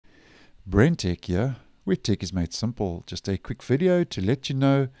BrenTech here, where tech is made simple. Just a quick video to let you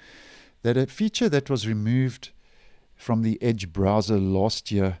know that a feature that was removed from the Edge browser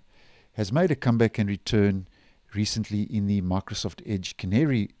last year has made a comeback and return recently in the Microsoft Edge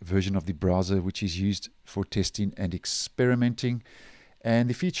Canary version of the browser, which is used for testing and experimenting. And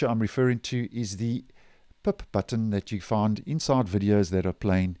the feature I'm referring to is the pip button that you find inside videos that are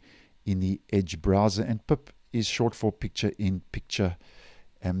playing in the Edge browser. And pip is short for picture in picture.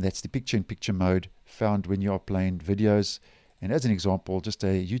 That's the picture-in-picture mode found when you are playing videos. And as an example, just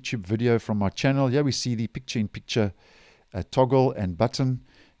a YouTube video from my channel. Here we see the picture-in-picture toggle and button.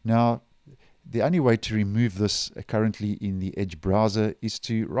 Now, the only way to remove this currently in the Edge browser is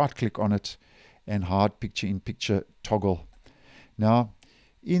to right-click on it and hide picture-in-picture toggle. Now,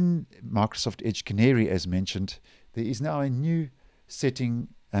 in Microsoft Edge Canary, as mentioned, there is now a new setting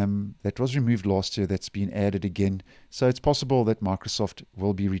that was removed last year that's been added again. So it's possible that Microsoft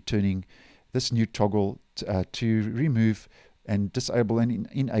will be returning this new toggle to remove and disable and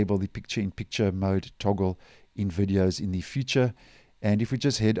enable the picture-in-picture mode toggle in videos in the future. And if we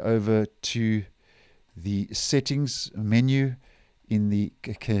just head over to the settings menu in the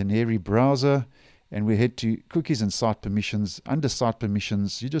Canary browser and we head to cookies and site permissions, under site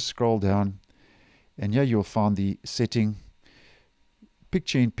permissions, you just scroll down and here you'll find the setting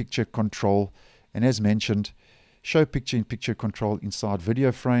picture-in-picture control, and as mentioned, show picture-in-picture control inside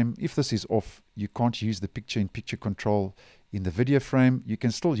video frame. If this is off, you can't use the picture-in-picture control in the video frame. You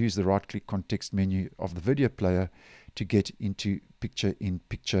can still use the right-click context menu of the video player to get into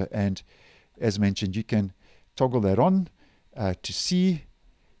picture-in-picture, and as mentioned, you can toggle that on to see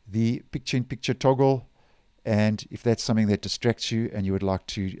the picture-in-picture toggle, and if that's something that distracts you and you would like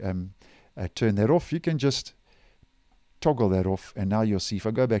to turn that off, you can just toggle that off, and now you'll see, if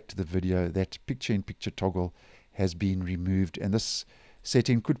I go back to the video, that picture-in-picture toggle has been removed, and this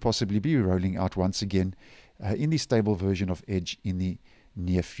setting could possibly be rolling out once again in the stable version of Edge in the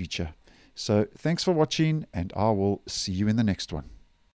near future. So thanks for watching, and I will see you in the next one.